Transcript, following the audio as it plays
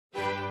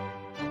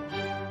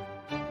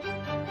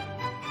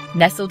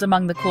Nestled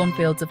among the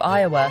cornfields of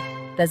Iowa,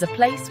 there's a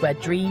place where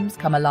dreams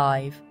come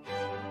alive.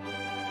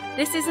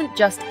 This isn't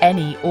just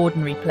any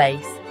ordinary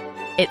place.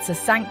 It's a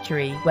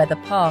sanctuary where the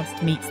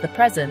past meets the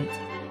present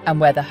and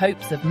where the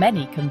hopes of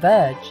many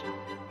converge.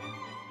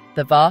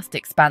 The vast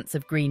expanse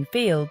of green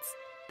fields,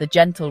 the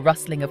gentle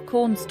rustling of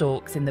corn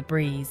stalks in the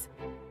breeze,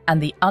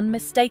 and the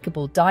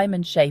unmistakable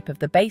diamond shape of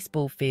the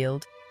baseball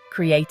field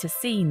create a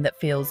scene that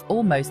feels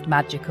almost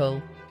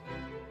magical.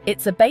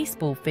 It's a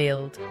baseball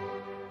field,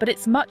 but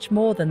it's much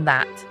more than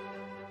that.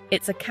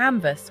 It's a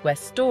canvas where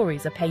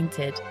stories are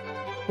painted,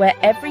 where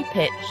every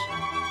pitch,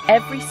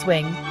 every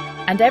swing,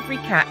 and every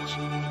catch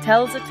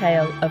tells a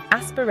tale of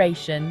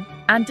aspiration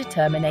and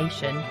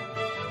determination.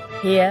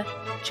 Here,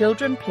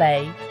 children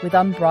play with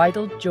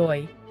unbridled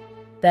joy,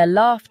 their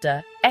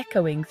laughter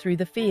echoing through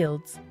the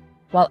fields,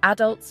 while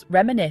adults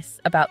reminisce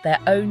about their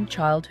own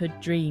childhood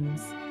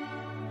dreams.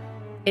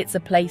 It's a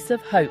place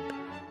of hope,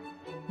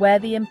 where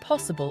the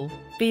impossible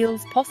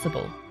feels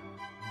possible.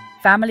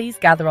 Families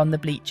gather on the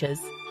bleachers,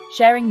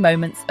 sharing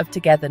moments of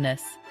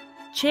togetherness,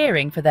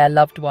 cheering for their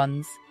loved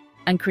ones,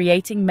 and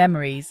creating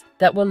memories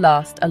that will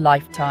last a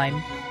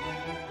lifetime.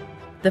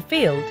 The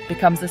field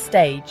becomes a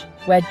stage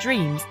where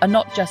dreams are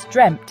not just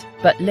dreamt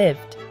but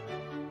lived,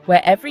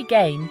 where every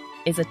game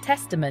is a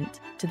testament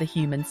to the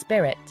human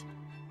spirit.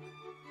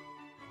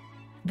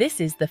 This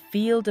is the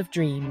Field of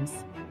Dreams.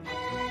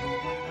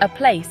 A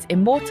place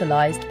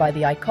immortalized by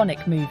the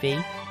iconic movie,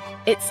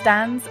 it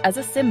stands as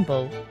a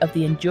symbol of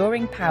the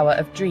enduring power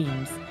of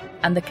dreams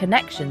and the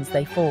connections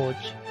they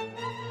forge.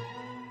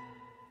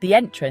 The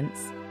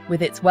entrance,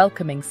 with its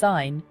welcoming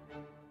sign,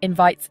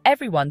 invites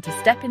everyone to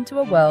step into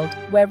a world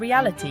where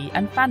reality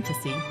and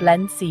fantasy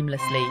blend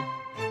seamlessly.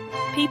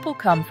 People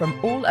come from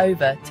all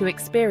over to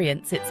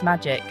experience its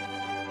magic.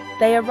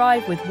 They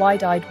arrive with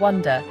wide-eyed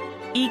wonder,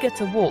 eager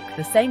to walk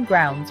the same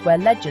grounds where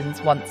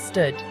legends once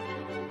stood.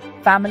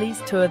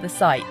 Families tour the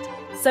site,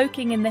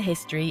 soaking in the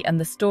history and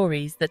the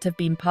stories that have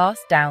been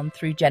passed down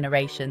through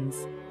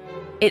generations.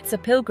 It's a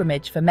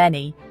pilgrimage for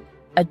many,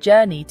 a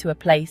journey to a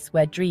place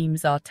where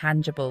dreams are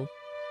tangible.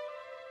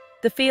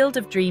 The Field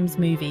of Dreams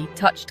movie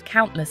touched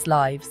countless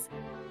lives.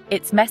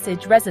 Its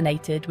message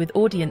resonated with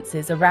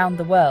audiences around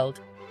the world,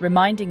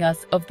 reminding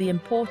us of the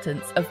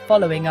importance of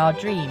following our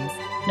dreams,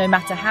 no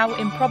matter how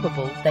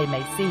improbable they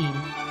may seem.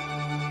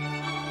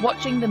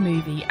 Watching the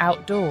movie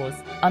outdoors,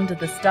 under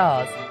the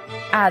stars,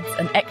 adds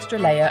an extra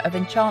layer of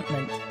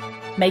enchantment,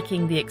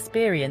 making the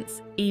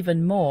experience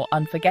even more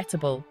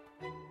unforgettable.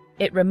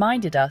 It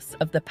reminded us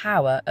of the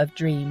power of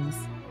dreams.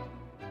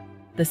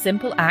 The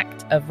simple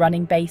act of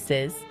running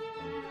bases,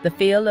 the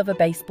feel of a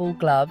baseball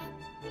glove,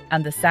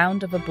 and the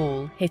sound of a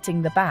ball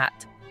hitting the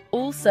bat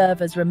all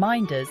serve as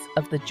reminders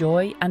of the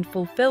joy and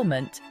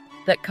fulfillment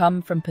that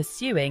come from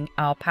pursuing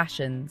our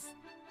passions.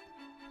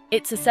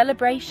 It's a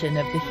celebration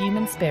of the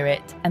human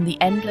spirit and the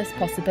endless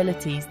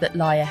possibilities that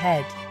lie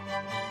ahead.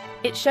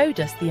 It showed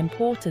us the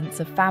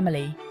importance of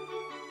family,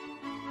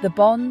 the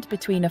bond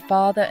between a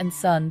father and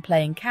son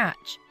playing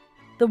catch,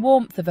 the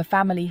warmth of a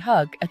family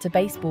hug at a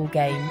baseball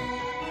game.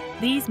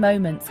 These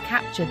moments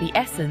capture the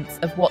essence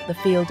of what the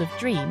Field of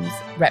Dreams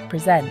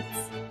represents.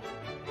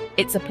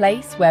 It's a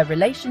place where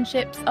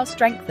relationships are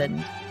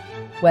strengthened,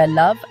 where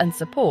love and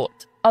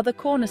support are the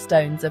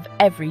cornerstones of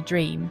every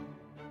dream,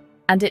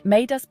 and it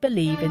made us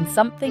believe in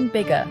something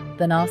bigger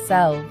than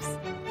ourselves.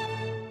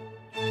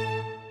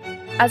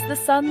 As the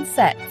sun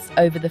sets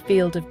over the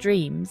Field of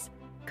Dreams,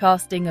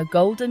 casting a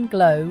golden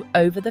glow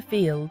over the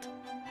field,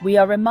 we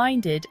are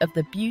reminded of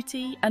the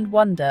beauty and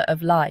wonder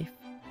of life.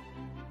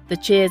 The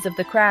cheers of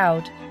the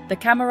crowd, the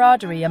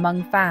camaraderie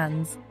among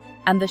fans,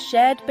 and the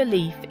shared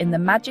belief in the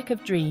magic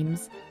of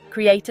dreams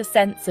create a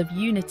sense of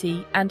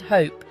unity and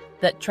hope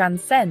that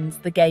transcends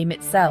the game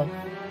itself.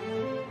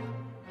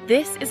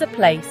 This is a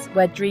place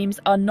where dreams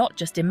are not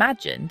just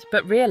imagined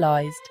but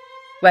realized,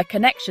 where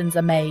connections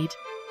are made,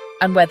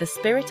 and where the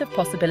spirit of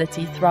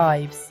possibility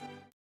thrives.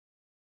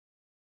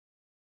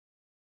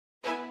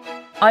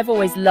 I've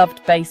always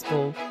loved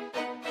baseball.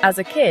 As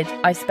a kid,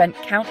 I spent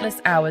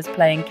countless hours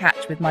playing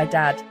catch with my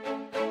dad.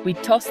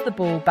 We'd toss the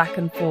ball back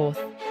and forth.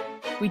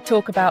 We'd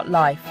talk about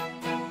life.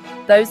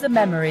 Those are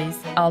memories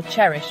I'll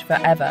cherish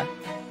forever.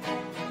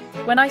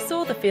 When I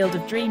saw the Field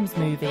of Dreams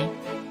movie,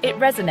 it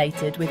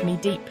resonated with me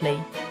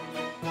deeply.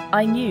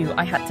 I knew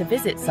I had to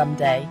visit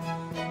someday.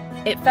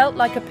 It felt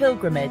like a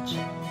pilgrimage,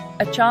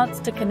 a chance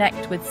to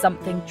connect with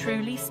something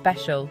truly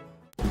special.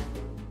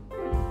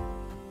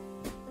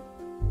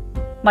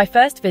 My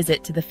first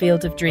visit to the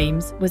Field of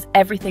Dreams was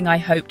everything I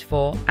hoped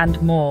for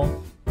and more.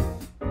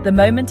 The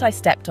moment I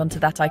stepped onto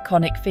that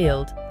iconic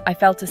field, I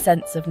felt a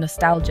sense of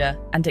nostalgia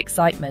and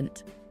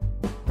excitement.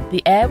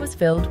 The air was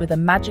filled with a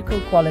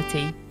magical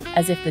quality,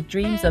 as if the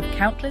dreams of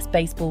countless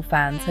baseball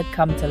fans had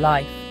come to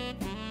life.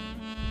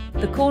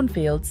 The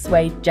cornfields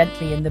swayed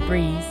gently in the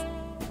breeze,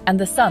 and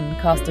the sun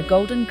cast a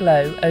golden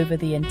glow over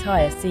the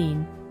entire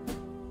scene.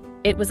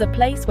 It was a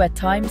place where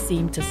time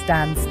seemed to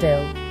stand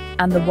still,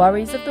 and the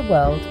worries of the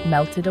world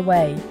melted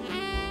away.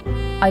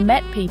 I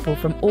met people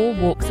from all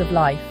walks of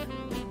life.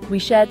 We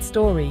shared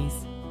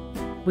stories.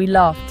 We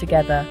laughed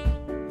together.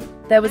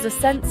 There was a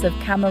sense of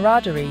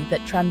camaraderie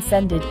that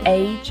transcended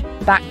age,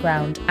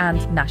 background,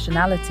 and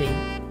nationality.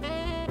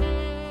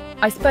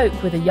 I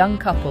spoke with a young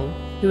couple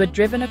who had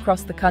driven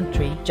across the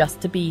country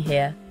just to be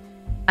here,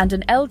 and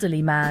an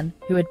elderly man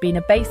who had been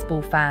a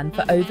baseball fan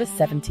for over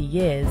 70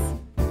 years.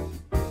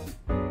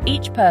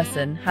 Each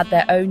person had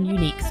their own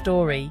unique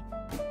story,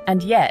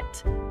 and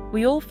yet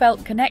we all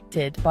felt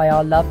connected by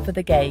our love for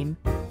the game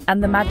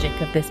and the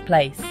magic of this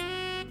place.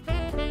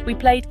 We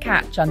played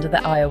catch under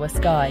the Iowa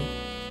sky.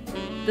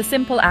 The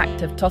simple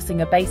act of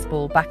tossing a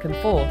baseball back and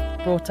forth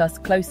brought us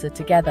closer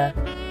together.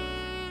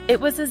 It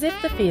was as if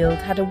the field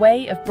had a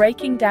way of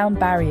breaking down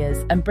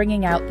barriers and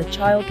bringing out the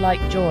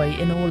childlike joy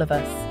in all of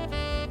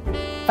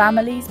us.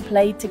 Families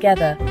played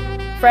together,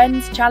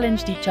 friends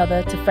challenged each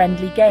other to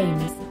friendly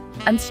games,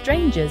 and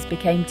strangers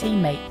became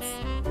teammates.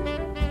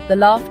 The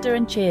laughter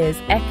and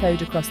cheers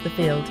echoed across the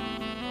field,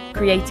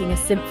 creating a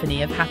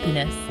symphony of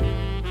happiness.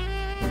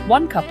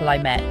 One couple I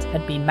met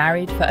had been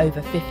married for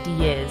over 50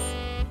 years.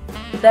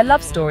 Their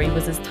love story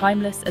was as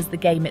timeless as the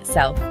game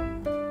itself.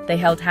 They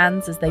held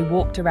hands as they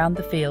walked around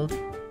the field,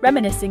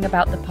 reminiscing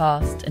about the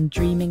past and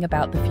dreaming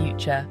about the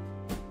future.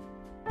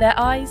 Their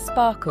eyes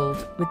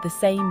sparkled with the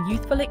same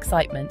youthful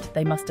excitement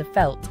they must have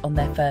felt on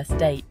their first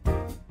date.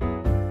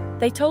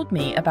 They told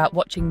me about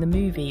watching the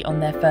movie on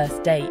their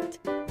first date.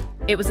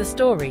 It was a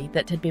story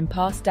that had been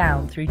passed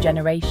down through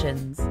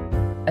generations,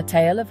 a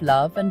tale of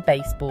love and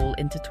baseball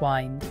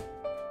intertwined.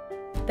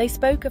 They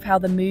spoke of how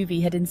the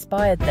movie had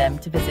inspired them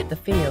to visit the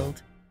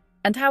field,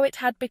 and how it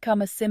had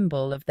become a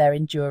symbol of their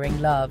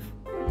enduring love.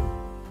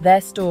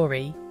 Their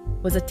story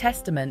was a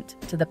testament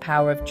to the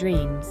power of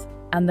dreams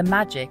and the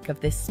magic of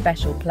this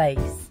special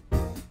place.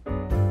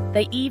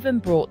 They even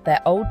brought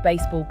their old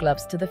baseball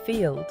gloves to the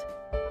field.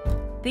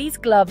 These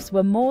gloves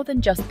were more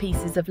than just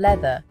pieces of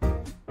leather.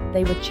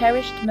 They were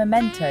cherished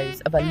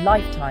mementos of a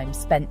lifetime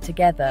spent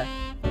together.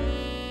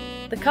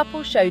 The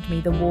couple showed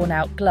me the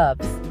worn-out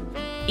gloves,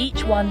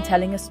 each one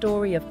telling a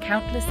story of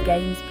countless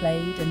games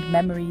played and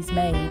memories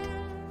made.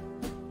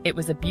 It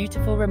was a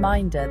beautiful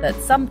reminder that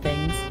some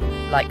things,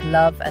 like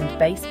love and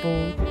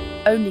baseball,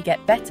 only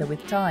get better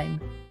with time.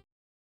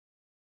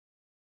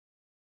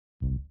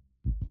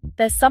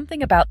 There's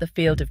something about the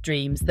Field of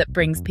Dreams that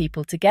brings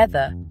people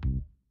together.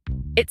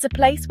 It's a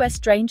place where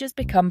strangers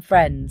become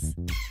friends.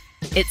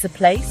 It's a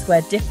place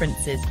where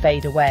differences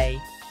fade away.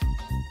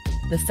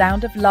 The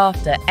sound of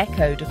laughter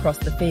echoed across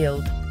the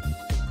field.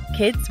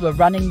 Kids were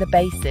running the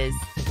bases.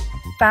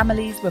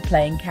 Families were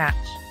playing catch.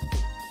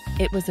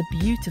 It was a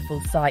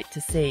beautiful sight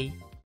to see.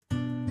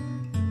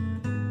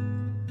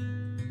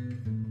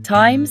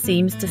 Time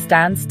seems to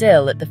stand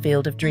still at the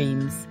Field of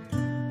Dreams.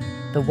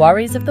 The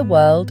worries of the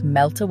world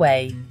melt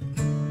away.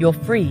 You're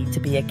free to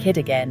be a kid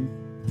again.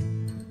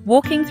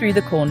 Walking through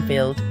the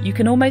cornfield, you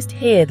can almost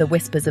hear the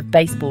whispers of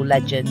baseball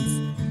legends.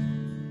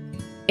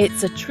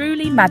 It's a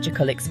truly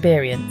magical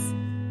experience.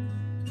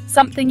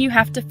 Something you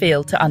have to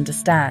feel to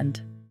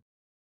understand.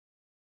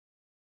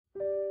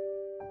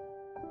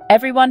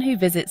 Everyone who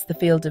visits the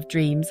Field of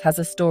Dreams has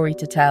a story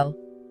to tell.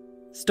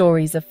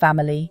 Stories of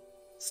family,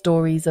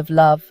 stories of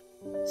love,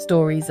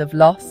 stories of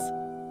loss,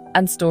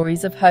 and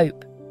stories of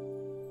hope.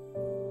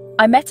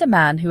 I met a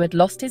man who had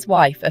lost his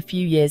wife a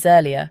few years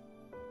earlier.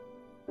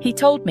 He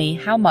told me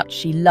how much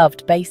she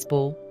loved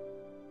baseball.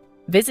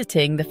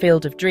 Visiting the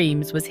Field of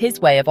Dreams was his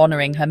way of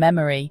honouring her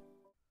memory.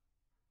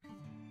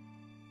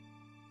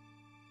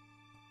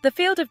 The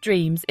Field of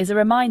Dreams is a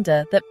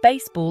reminder that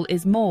baseball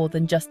is more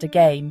than just a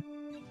game.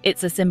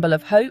 It's a symbol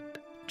of hope,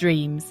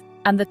 dreams,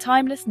 and the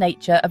timeless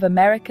nature of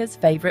America's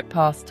favourite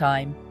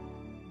pastime.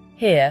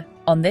 Here,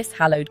 on this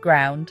hallowed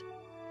ground,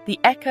 the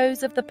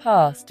echoes of the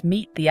past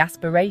meet the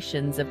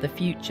aspirations of the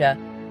future,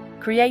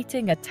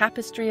 creating a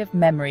tapestry of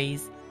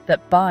memories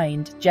that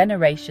bind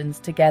generations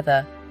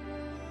together.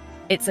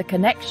 It's a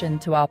connection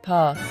to our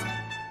past,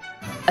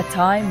 a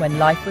time when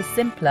life was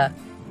simpler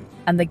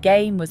and the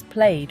game was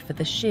played for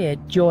the sheer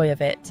joy of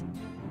it.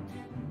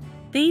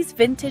 These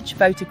vintage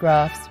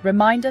photographs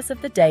remind us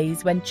of the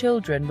days when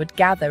children would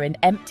gather in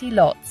empty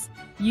lots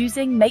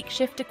using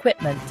makeshift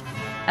equipment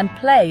and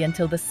play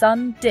until the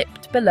sun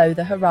dipped below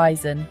the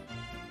horizon.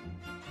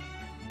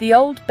 The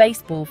old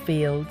baseball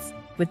fields,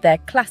 with their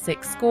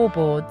classic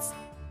scoreboards,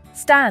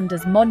 stand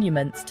as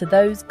monuments to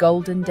those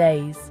golden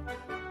days.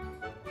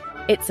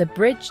 It's a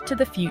bridge to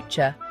the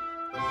future.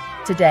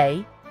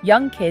 Today,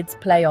 young kids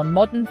play on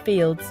modern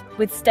fields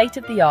with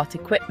state-of-the-art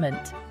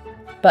equipment,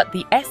 but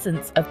the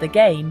essence of the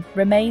game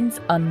remains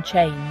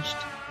unchanged.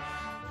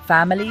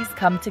 Families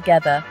come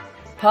together,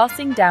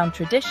 passing down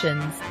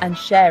traditions and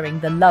sharing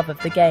the love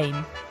of the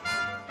game.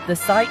 The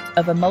sight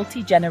of a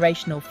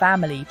multi-generational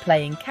family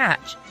playing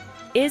catch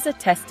is a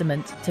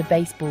testament to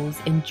baseball's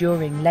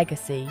enduring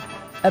legacy,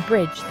 a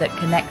bridge that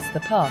connects the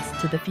past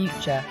to the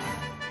future.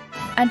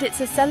 And it's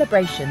a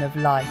celebration of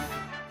life.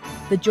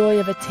 The joy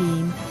of a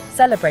team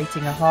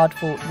celebrating a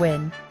hard-fought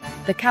win,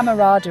 the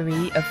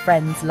camaraderie of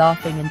friends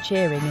laughing and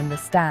cheering in the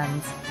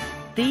stands.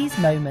 These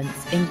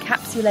moments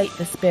encapsulate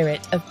the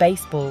spirit of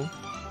baseball.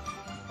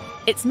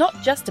 It's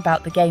not just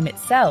about the game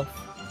itself,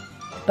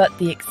 but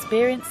the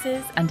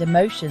experiences and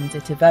emotions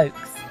it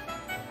evokes.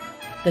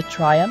 The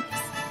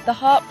triumphs, the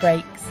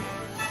heartbreaks,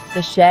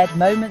 the shared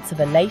moments of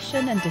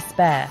elation and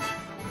despair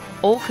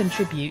all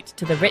contribute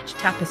to the rich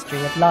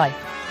tapestry of life.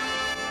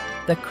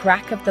 The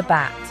crack of the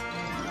bat,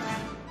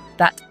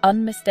 that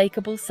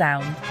unmistakable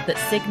sound that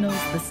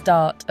signals the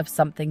start of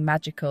something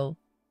magical.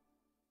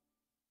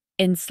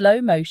 In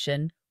slow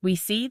motion, we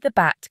see the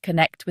bat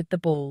connect with the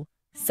ball,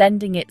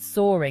 sending it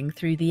soaring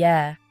through the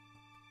air.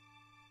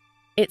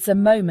 It's a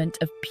moment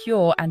of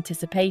pure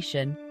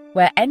anticipation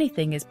where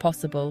anything is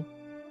possible.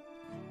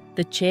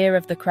 The cheer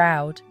of the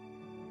crowd,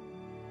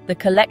 the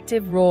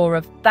collective roar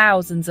of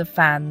thousands of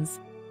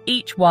fans,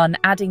 each one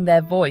adding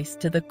their voice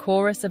to the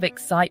chorus of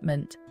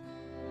excitement.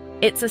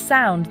 It's a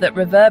sound that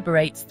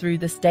reverberates through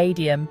the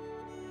stadium,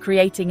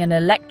 creating an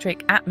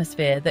electric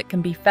atmosphere that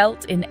can be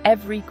felt in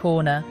every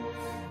corner.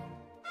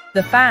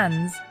 The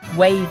fans,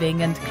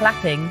 waving and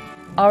clapping,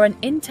 are an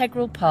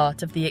integral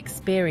part of the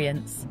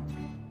experience,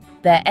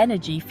 their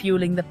energy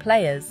fueling the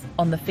players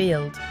on the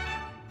field.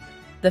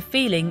 The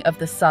feeling of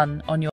the sun on your